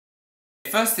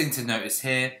First thing to notice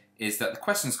here is that the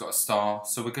question's got a star,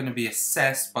 so we're going to be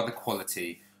assessed by the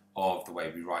quality of the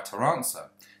way we write our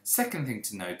answer. Second thing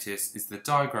to notice is the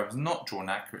diagram's not drawn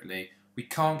accurately. We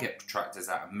can't get protractors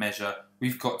out of measure.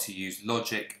 We've got to use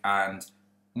logic and,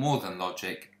 more than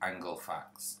logic, angle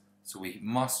facts. So we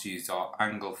must use our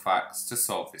angle facts to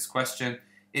solve this question.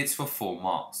 It's for 4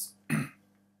 marks.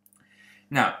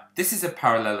 Now, this is a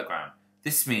parallelogram.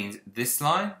 This means this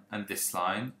line and this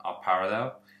line are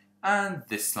parallel, and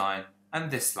this line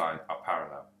and this line are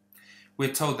parallel.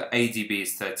 We're told that ADB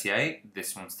is 38,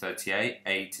 this one's 38,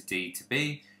 A to D to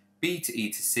B, B to E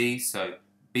to C, so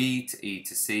B to E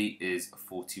to C is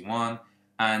 41,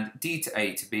 and D to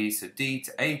A to B, so D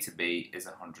to A to B is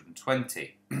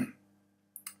 120.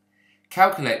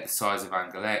 Calculate the size of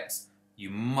angle X. You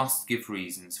must give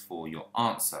reasons for your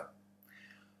answer.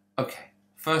 Okay,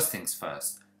 first things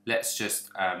first, let's just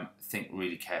think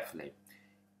really carefully.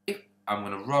 I'm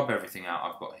going to rub everything out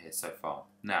I've got here so far.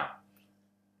 Now,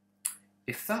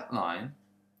 if that line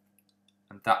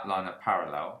and that line are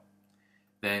parallel,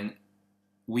 then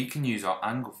we can use our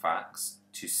angle facts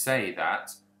to say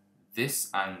that this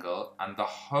angle and the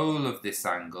whole of this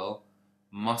angle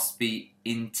must be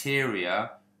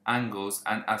interior angles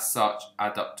and as such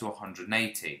add up to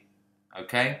 180.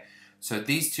 Okay? So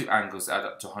these two angles add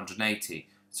up to 180.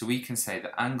 So we can say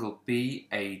that angle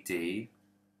BAD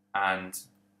and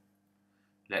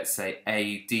let's say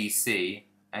ADC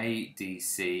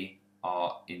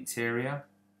are interior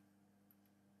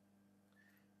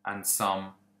and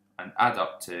add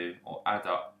up to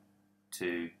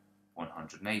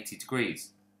 180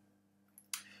 degrees.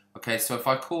 Okay, so if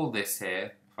I call this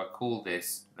here,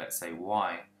 let's say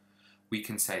Y, we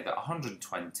can say that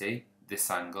 120,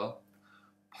 this angle,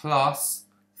 plus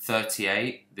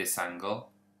 38, this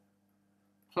angle,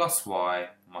 plus Y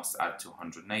must add to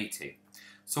 180.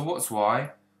 So what's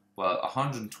Y? Well,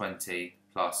 120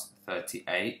 plus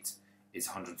 38 is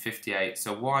 158,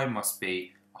 so Y must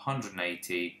be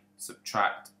 180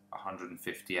 subtract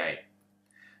 158.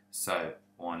 So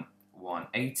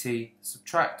 180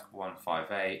 subtract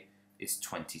 158 is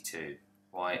 22.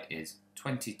 Y is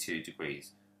 22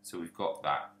 degrees. So we've got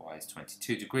that. Y is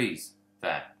 22 degrees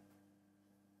there.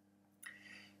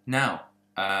 Now,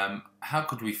 how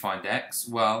could we find X?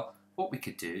 Well, what we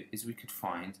could do is we could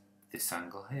find this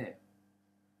angle here.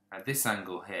 Now this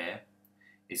angle here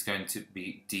is going to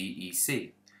be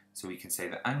DEC. So we can say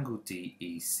that angle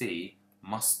DEC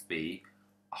must be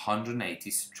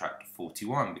 180 subtract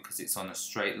 41 because it's on a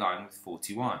straight line with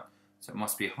 41. So it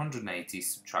must be 180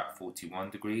 subtract 41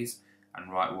 degrees,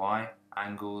 and write Y,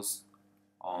 angles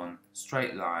on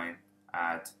straight line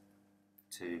add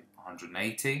to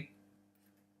 180.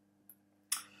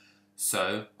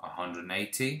 So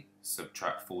 180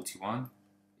 subtract 41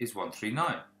 is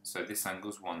 139. So this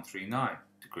angle is 139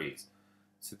 degrees.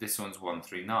 So this one's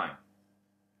 139.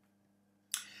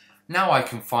 Now I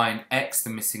can find X, the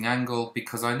missing angle,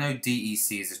 because I know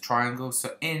DEC is a triangle.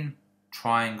 So in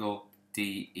triangle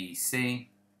DEC,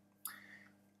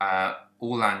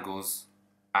 all angles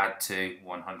add to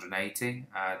 180,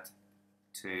 add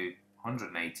to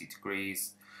 180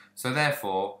 degrees. So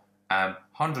therefore,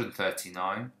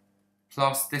 139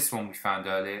 plus this one we found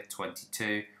earlier,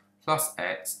 22, plus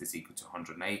X is equal to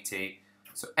 180.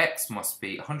 So X must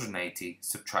be 180,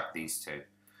 subtract these two.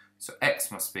 So X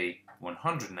must be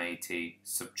 180,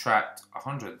 subtract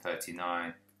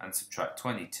 139, and subtract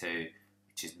 22,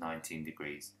 which is 19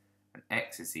 degrees. And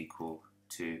X is equal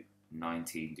to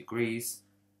 19 degrees,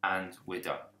 and we're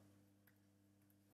done.